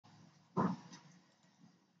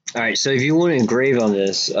All right, so if you want to engrave on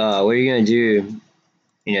this, what you're going to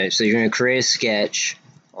do, so you're going to create a sketch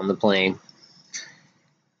on the plane.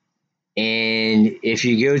 And if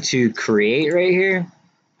you go to create right here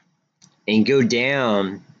and go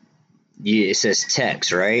down, it says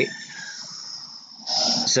text, right?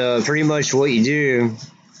 So pretty much what you do,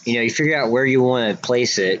 you figure out where you want to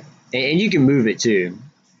place it, and you can move it too.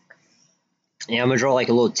 And I'm going to draw like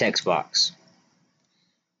a little text box.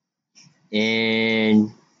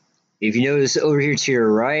 And if you notice over here to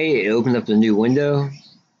your right, it opened up a new window.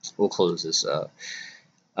 We'll close this up.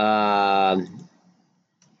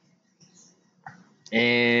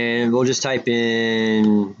 And we'll just type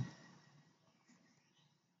in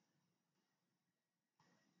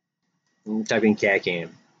CAD CAM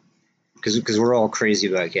because we're all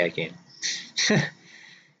crazy about CAD CAM.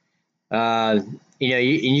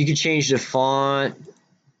 You can change the font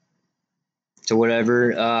to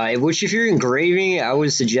whatever. Which if you're engraving, I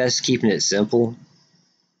would suggest keeping it simple.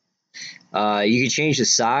 You can change the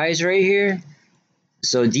size right here.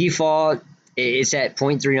 So default, it's at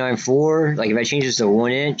 0.394. Like if I change this to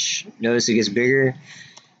 1 inch, notice it gets bigger.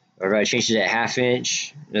 Or if I change it to ½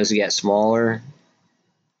 inch, notice it gets smaller.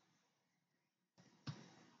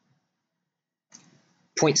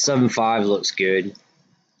 0.75 looks good.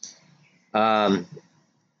 All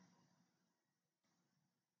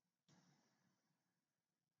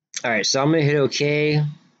right, so I'm gonna hit OK.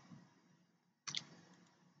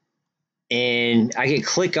 And I can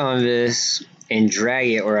click on this and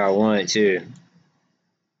drag it where I want it to.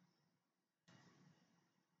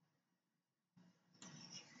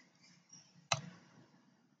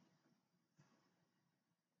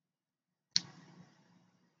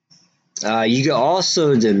 You can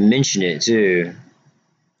also dimension it too.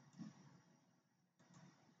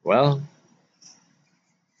 Well,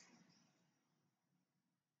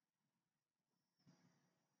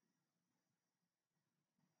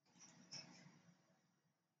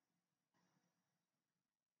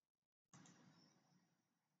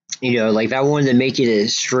 like if I wanted to make it a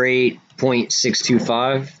straight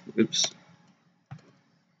 0.625, oops.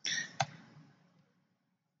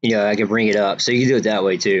 I can bring it up. So you can do it that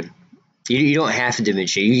way too. You don't have to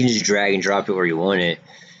dimension it. You can just drag and drop it where you want it.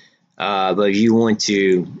 But if you want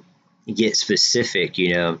to get specific,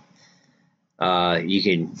 you can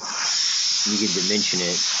dimension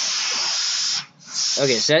it.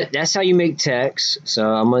 Okay, so that's how you make text. So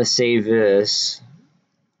I'm going to save this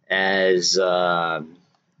as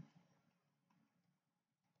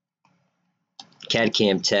CAD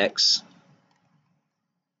CAM text,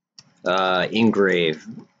 Engrave.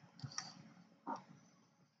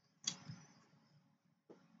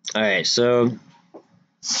 All right, so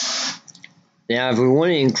now if we want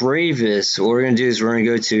to engrave this, what we're going to do is we're going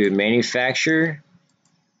to go to manufacture.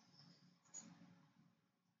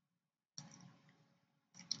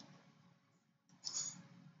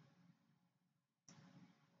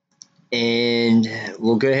 And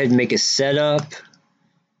we'll go ahead and make a setup.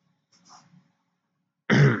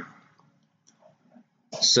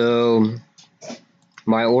 So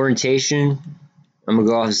my orientation, I'm going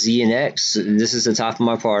to go off Z and X. This is the top of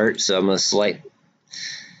my part, so I'm going to select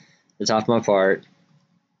the top of my part.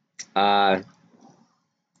 I'm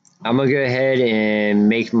going to go ahead and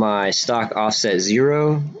make my stock offset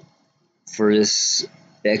 0 for this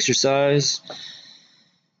exercise.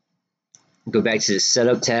 Go back to the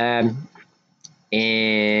setup tab,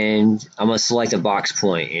 and I'm going to select a box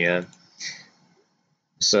point,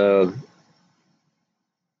 So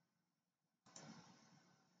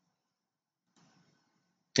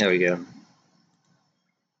there we go.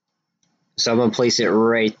 So I'm going to place it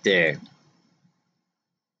right there.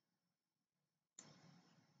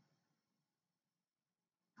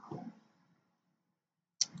 All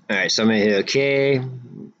right, so I'm going to hit OK.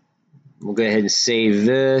 We'll go ahead and save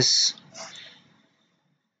this.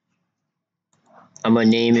 I'm going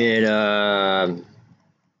to name it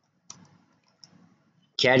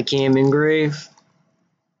CAD CAM Engrave.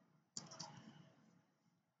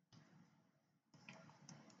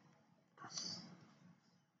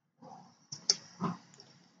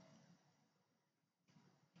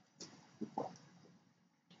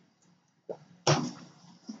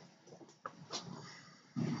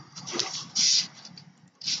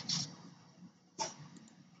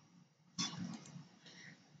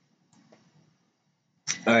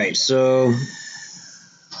 All right, so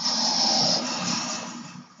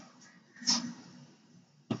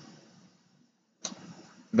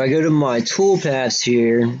if I go to my toolpaths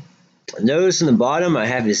here, notice in the bottom I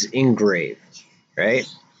have this Engrave, right?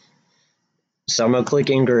 So I'm going to click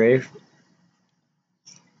Engrave,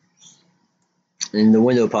 and the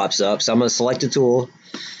window pops up. So I'm going to select a tool,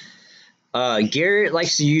 Garrett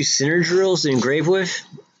likes to use center drills to engrave with,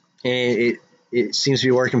 and it seems to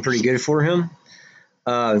be working pretty good for him.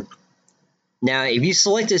 Now, if you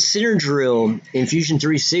select a center drill in Fusion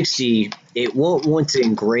 360, it won't want to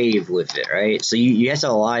engrave with it, right? So you have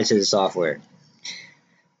to lie to the software.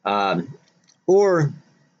 Or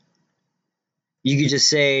you could just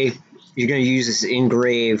say you're going to use this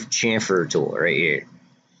Engrave chamfer tool right here.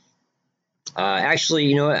 Actually,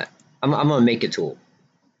 you know what? I'm going to make a tool.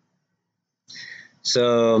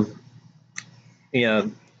 So, you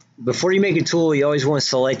know, before you make a tool, you always want to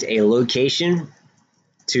select a location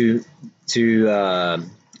to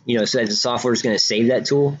you know, so that the software is going to save that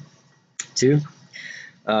tool too.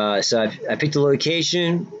 So I picked the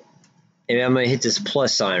location, and I'm going to hit this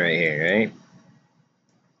plus sign right here, right?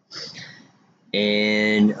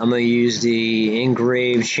 And I'm going to use the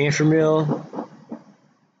Engrave chamfer mill.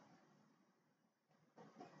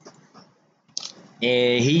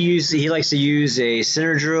 And he likes to use a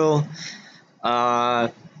center drill.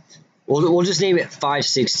 We'll just name it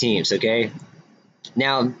 5/16, okay?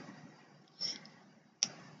 Now,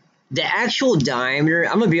 the actual diameter,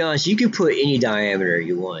 I'm gonna be honest, you can put any diameter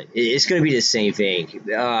you want. It's gonna be the same thing.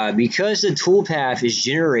 Because the tool path is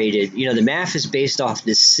generated, you know, the math is based off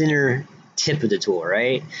the center tip of the tool,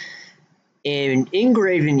 right? In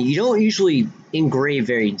engraving, you don't usually engrave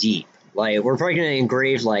very deep. Like, we're probably gonna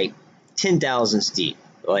engrave like 10 thousandths deep.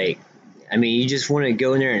 Like, I mean, you just want to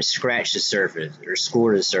go in there and scratch the surface or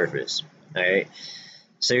score the surface, all right?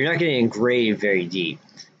 So you're not going to engrave very deep.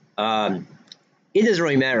 It doesn't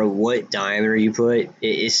really matter what diameter you put.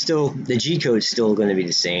 It's still, the G code is still going to be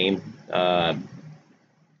the same.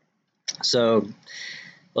 So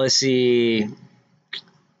let's see.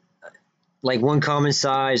 Like, one common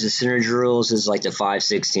size of center drills is like the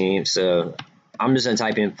 5/16. So I'm just going to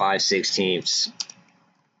type in 5/16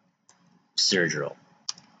 center drill.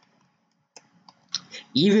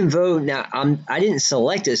 Even though now I didn't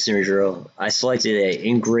select a center drill, I selected an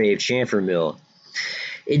Engrave chamfer mill.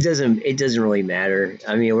 It doesn't really matter.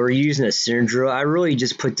 I mean, we're using a center drill. I really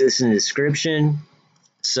just put this in the description,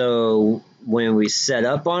 so when we set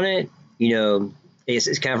up on it, you know,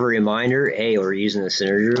 it's kind of a reminder. Hey, we're using a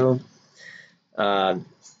center drill.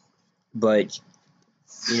 But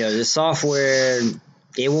you know, the software,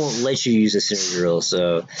 it won't let you use a center drill,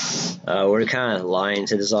 so we're kind of lying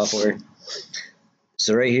to the software.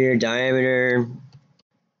 So right here, diameter,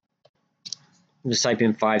 just type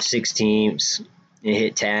in 5/16 and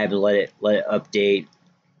hit tab and let it update.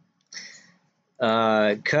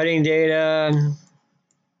 Cutting data,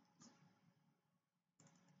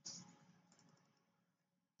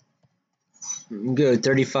 go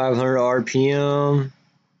 3,500 RPM.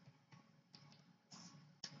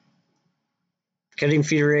 Cutting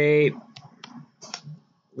feed rate,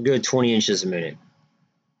 we'll go 20 inches a minute.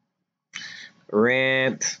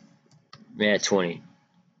 Ramp, yeah, 20.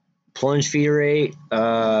 Plunge feed rate,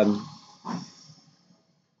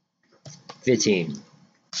 15.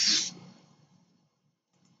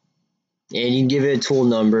 And you can give it a tool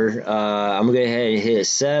number. I'm going to go ahead and hit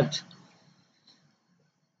accept.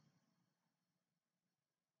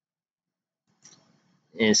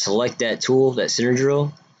 And select that tool, that center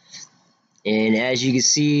drill. And as you can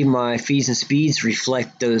see, my feeds and speeds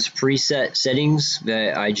reflect those preset settings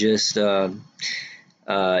that I just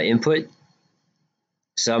input.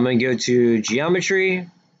 So I'm going to go to geometry, and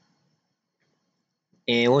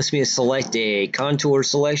it wants me to select a contour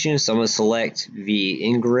selection. So I'm going to select the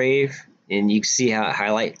Engrave, and you can see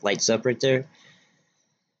how it lights up right there.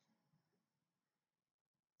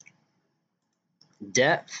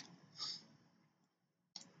 Depth.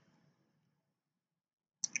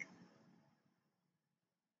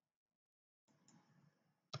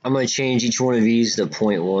 I'm going to change each one of these to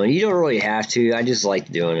 0.1. You don't really have to. I just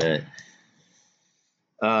like doing it.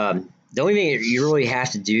 The only thing you really have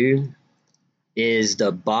to do is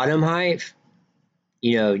the bottom height.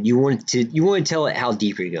 You know, you want to tell it how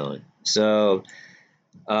deep you're going. So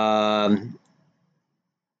the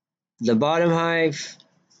bottom height.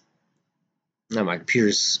 Now my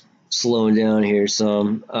computer's slowing down here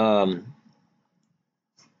some. Oh,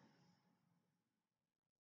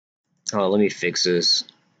 let me fix this.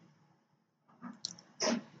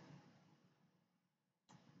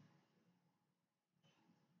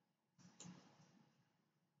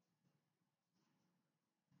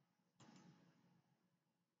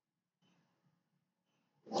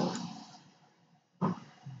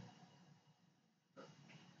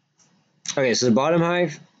 Okay, so the bottom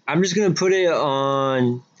height, I'm just going to put it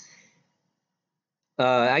on,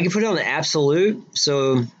 I can put it on the absolute.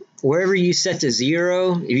 So wherever you set to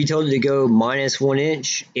 0, if you told it to go -1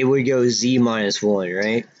 inch, it would go Z -1,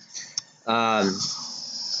 right? I'm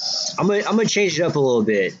gonna change it up a little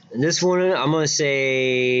bit. And this one, I'm gonna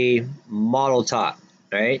say model top.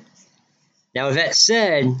 All right. Now, with that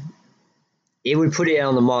said, it would put it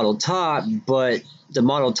on the model top, but the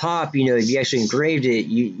model top, if you actually engraved it,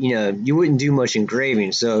 you wouldn't do much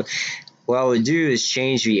engraving. So what I would do is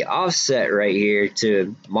change the offset right here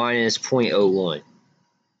to minus 0.01.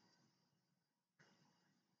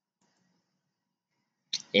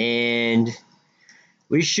 And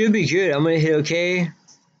we should be good. I'm going to hit OK.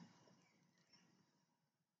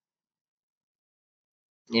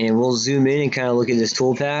 And we'll zoom in and kind of look at this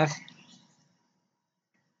toolpath.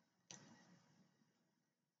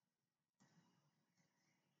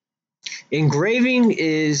 Engraving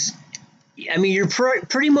is, you're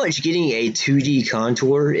pretty much getting a 2D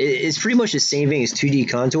contour. It's pretty much the same thing as 2D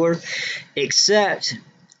contour, except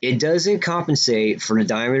it doesn't compensate for the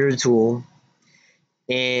diameter of the tool,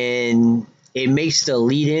 and it makes the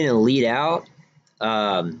lead in and lead out.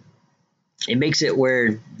 It makes it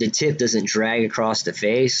where the tip doesn't drag across the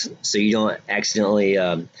face, so you don't accidentally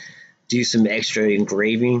do some extra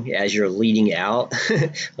engraving as you're leading out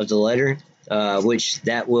of the letter, which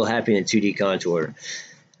that will happen in 2D contour.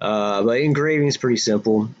 But engraving is pretty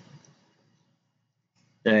simple.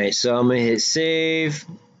 All right, so I'm going to hit save.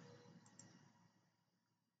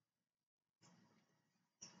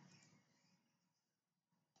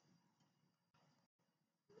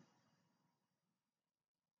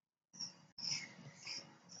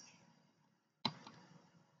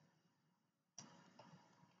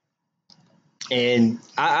 And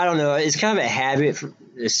I don't know, it's kind of a habit for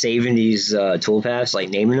saving these toolpaths, like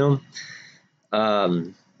naming them.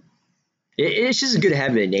 It's just a good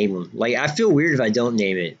habit to name them. Like, I feel weird if I don't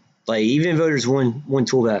name it. Like, even though there's one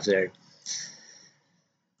toolpath there.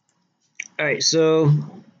 All right, so I'm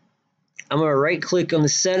going to right click on the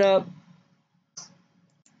setup.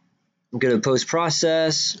 I'm going to post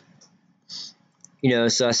process.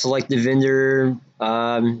 So I select the vendor.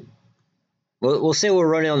 We'll say we're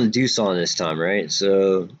running on the Doosan this time, right?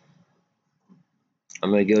 So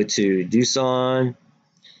I'm going to go to Doosan,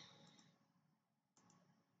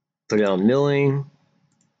 put it on milling,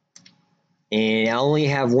 and I only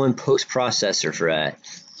have one post processor for that.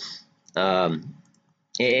 And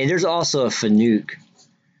there's also a Fanuc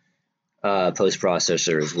post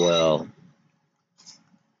processor as well.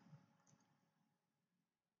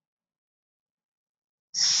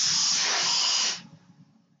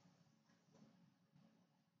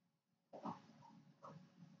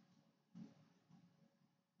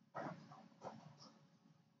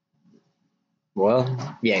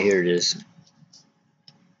 Well, yeah, here it is.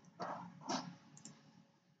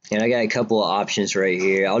 And I got a couple of options right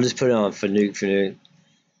here. I'll just put it on Fanuc.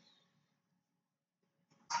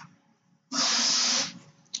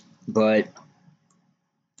 But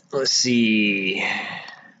let's see.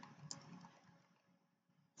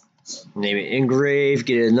 Name it Engrave,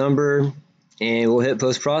 get a number, and we'll hit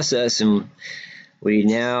post process, and we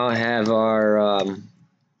now have our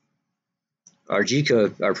G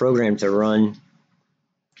code, our program to run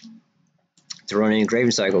an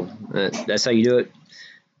engraving cycle. That's how you do it.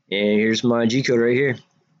 And here's my G code right here.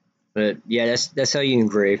 But yeah, that's how you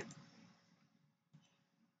engrave.